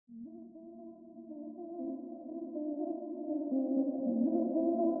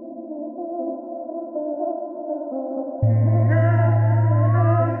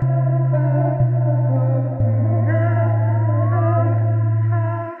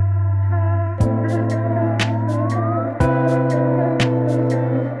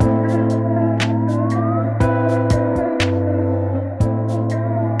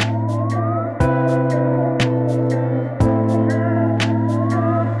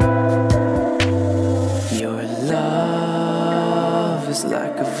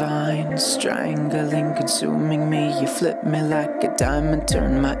Strangling, consuming me. You flip me like a diamond,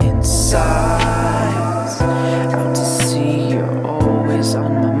 turn my insides out to sea. You're always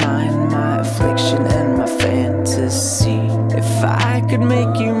on my mind, my affliction and my fantasy. If I could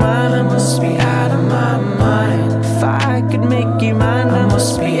make you mine, I must be out of my mind. If I could make you mine, I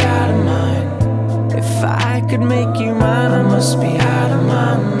must be out of mine. If I could make you mine, I must be out of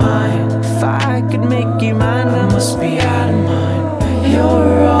my mind. If I could make you mine, I must be out of mine.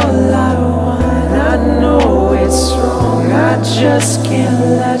 You're all I want, I know it's wrong, I just can't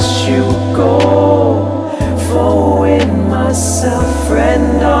let you go. Throwing myself,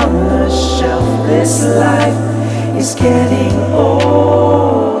 friend on the shelf, this life is getting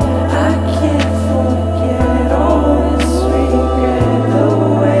old. I can't forget all this regret, the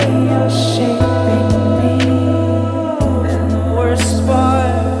way you're shaping me. And the worst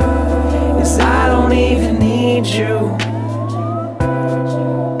part is I don't even need you.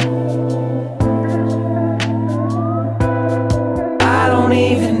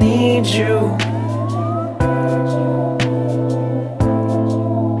 Even need you.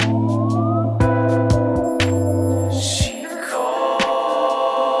 She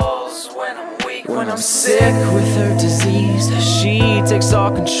calls when I'm weak, when I'm sick with her disease. She takes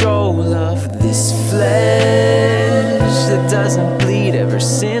all control of this flesh that doesn't bleed. Ever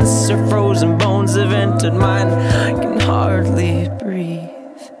since her frozen bones have entered mine, I can hardly breathe.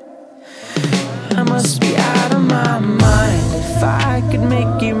 I must be out of my mind. If I could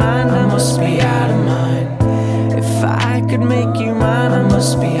make you mine, I must be out of mine. If I could make you mine, I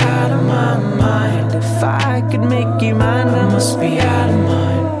must be out of my mind. If I could make you mine, I must be out of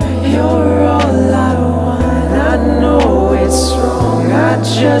mine. You're all I want, I know it's wrong, I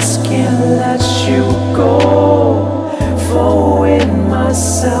just can't let you go. Throwing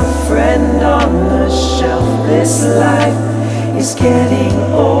myself, friend on the shelf, this life is getting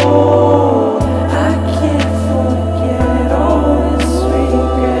old.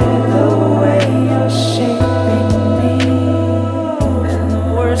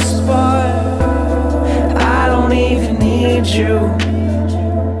 You.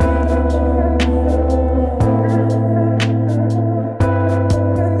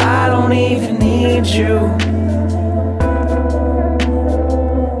 I don't even need you.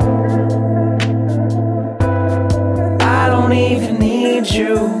 I don't even need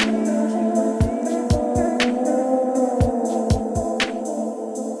you.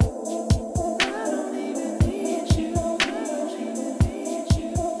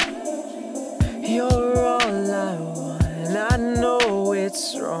 You're all I want, and I know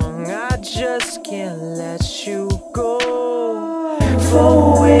it's wrong, I just can't let you go.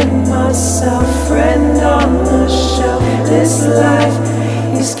 Throwing myself, friend on the shelf, this life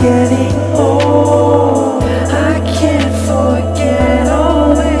is getting old. I can't forget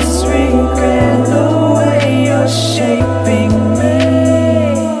all this regret, the way you're shaping me.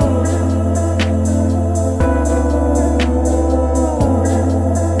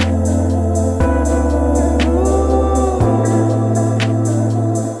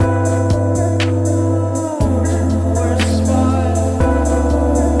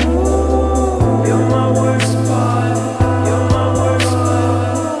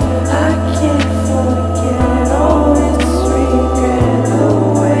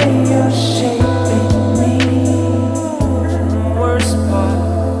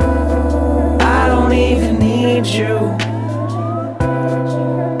 You.